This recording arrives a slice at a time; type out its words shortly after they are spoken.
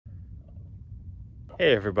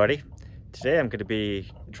Hey everybody, today I'm going to be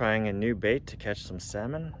trying a new bait to catch some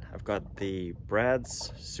salmon. I've got the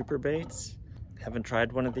Brad's Superbaits. Haven't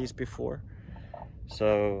tried one of these before,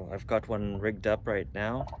 so I've got one rigged up right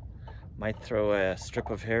now. Might throw a strip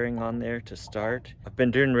of herring on there to start. I've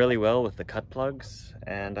been doing really well with the cut plugs,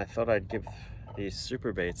 and I thought I'd give these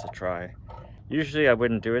Superbaits a try. Usually I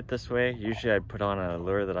wouldn't do it this way. Usually I'd put on a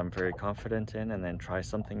lure that I'm very confident in and then try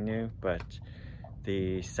something new, but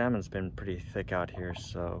the salmon's been pretty thick out here,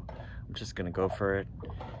 so I'm just gonna go for it.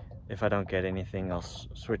 If I don't get anything, I'll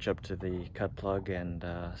switch up to the cut plug and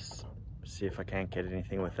see if I can't get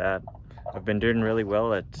anything with that. I've been doing really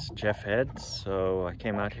well at Jeff Head, so I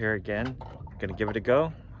came out here again. I'm gonna give it a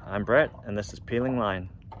go. I'm Brett, and this is Peeling Line.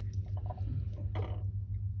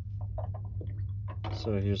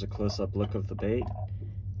 So here's a close-up look of the bait.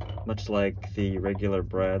 Much like the regular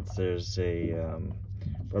Brad's, there's a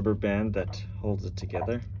rubber band that holds it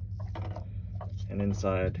together, and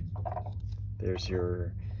inside there's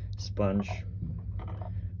your sponge,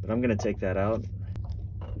 but I'm gonna take that out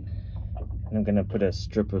and I'm gonna put a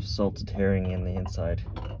strip of salted herring in the inside.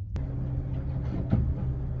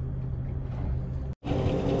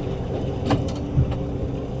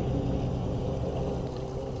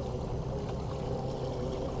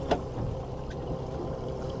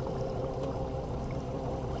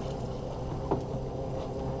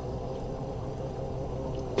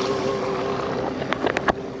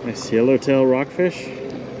 Nice yellowtail rockfish.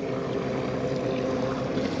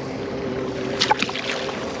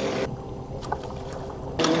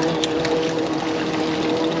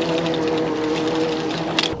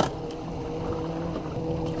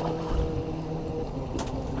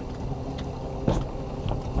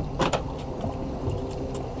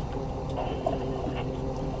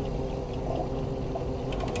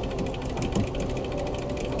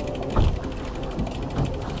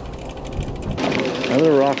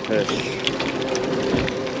 Another rockfish.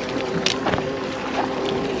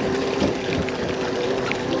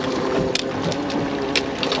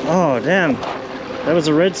 Oh, damn. That was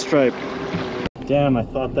a red stripe. Damn, I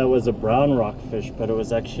thought that was a brown rockfish, but it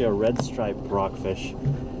was actually a red stripe rockfish.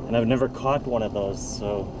 And I've never caught one of those,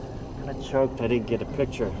 so I'm kind of choked I didn't get a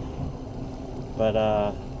picture. But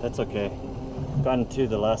that's okay. I've gotten two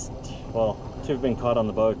have been caught on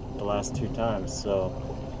the boat the last 2 times, so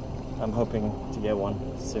I'm hoping to get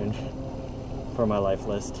one soon for my life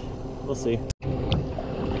list. We'll see.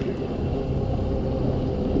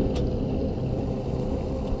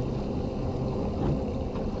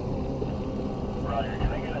 Roger,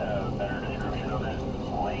 can I get a better description of his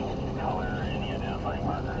length, color, any identifying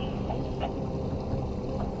markers?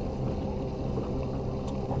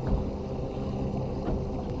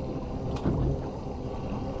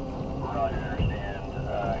 Roger, understand.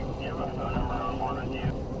 Do you have a phone number on board with you?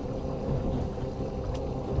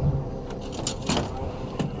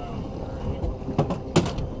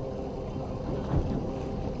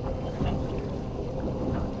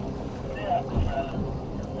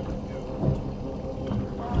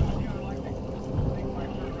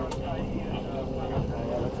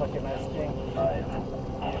 Like a nice king.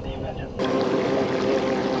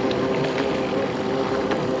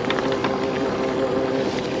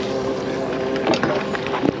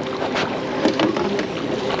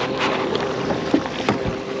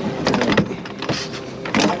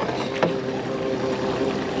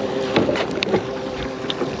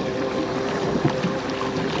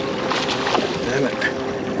 Damn it.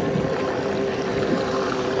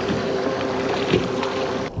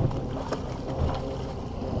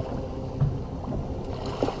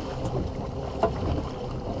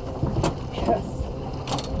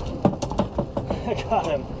 I got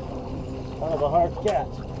him. That was a hard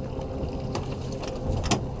catch.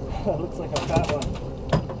 Looks like a fat one.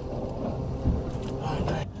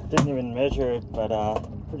 Didn't even measure it, but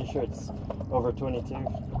pretty sure it's over 22.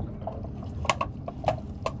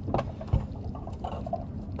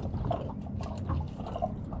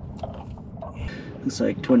 Looks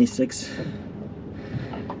like 26.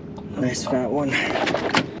 Nice fat one.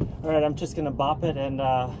 Alright, I'm just gonna bop it and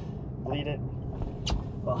bleed it.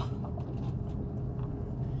 Well,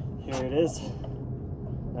 here it is.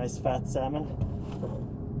 Nice fat salmon.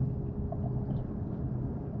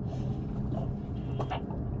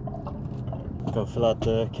 Go fill out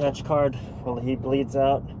the catch card while he bleeds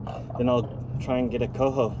out. Then I'll try and get a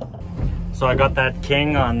coho. So I got that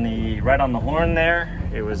king on right on the horn there.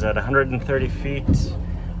 It was at 130 feet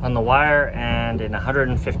on the wire and in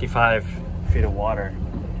 155 feet of water.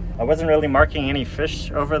 I wasn't really marking any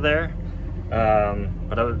fish over there,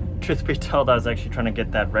 but truth be told, I was actually trying to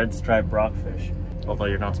get that red striped rockfish. Although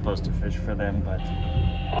you're not supposed to fish for them, but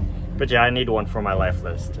But yeah, I need one for my life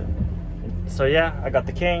list. So yeah, I got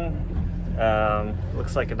the king.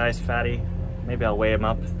 Looks like a nice fatty. Maybe I'll weigh him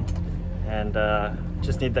up. And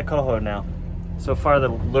just need the coho now. So far the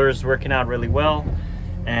lure's working out really well,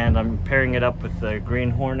 and I'm pairing it up with the green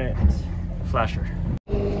hornet flasher.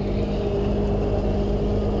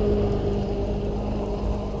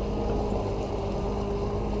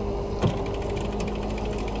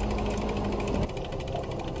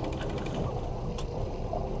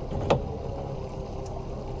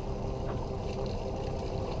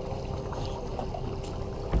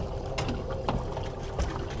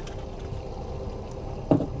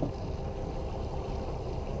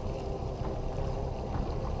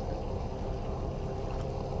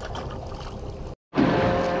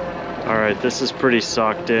 Alright, this is pretty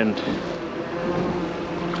socked in. I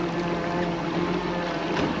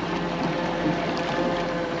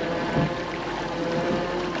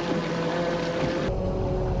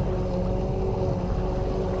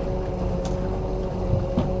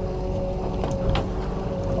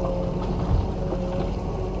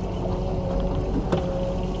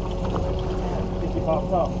think he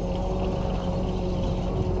popped up.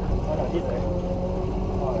 Oh no, he's there.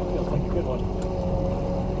 Oh, that feels like a good one.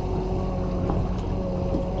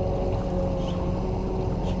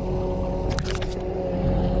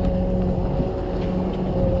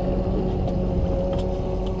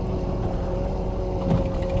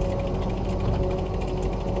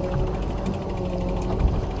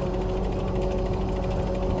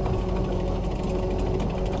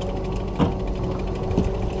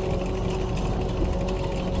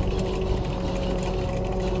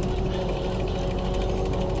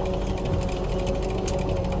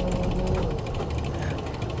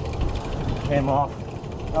 Came off.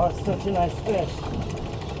 That was such a nice fish.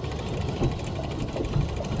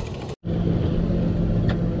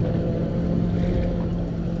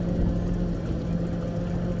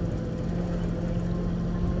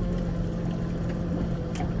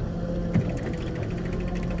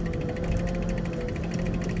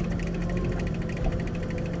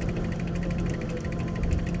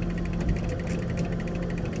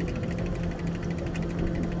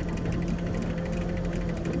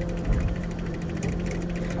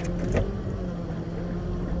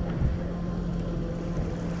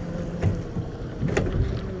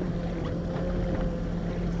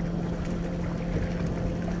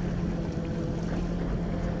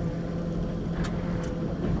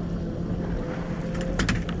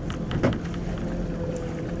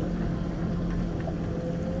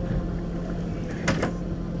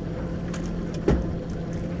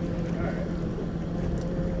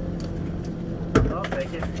 I'll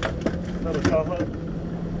take it. Another coho.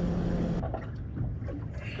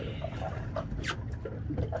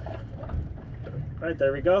 Alright,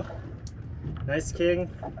 there we go. Nice king,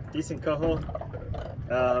 decent coho.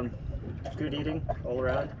 Good eating all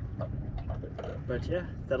around. But yeah,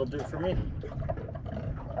 that'll do it for me.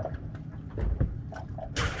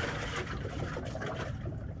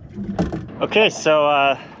 Okay,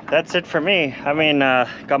 so that's it for me. I mean,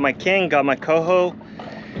 got my king, got my coho.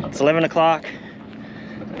 It's 11 o'clock.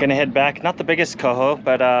 Gonna head back. Not the biggest coho,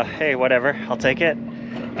 but hey, whatever, I'll take it.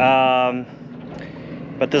 But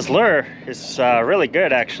this lure is really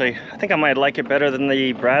good, actually. I think I might like it better than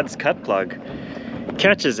the Brad's cut plug. It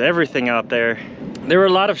catches everything out there. There were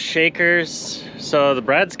a lot of shakers, so the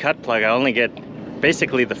Brad's cut plug, I only get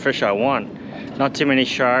basically the fish I want. Not too many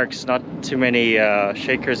sharks, not too many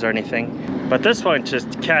shakers or anything. But this one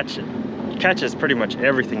just catches pretty much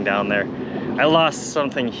everything down there. I lost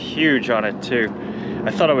something huge on it too. I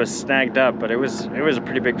thought it was snagged up, but it was a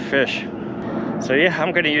pretty big fish. So yeah,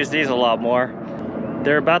 I'm gonna use these a lot more.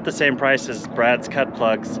 They're about the same price as Brad's cut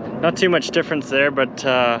plugs. Not too much difference there, but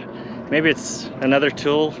maybe it's another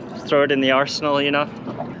tool. Throw it in the arsenal, you know.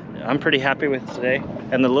 I'm pretty happy with today.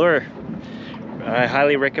 And the lure, I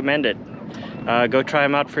highly recommend it. Go try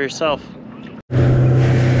them out for yourself.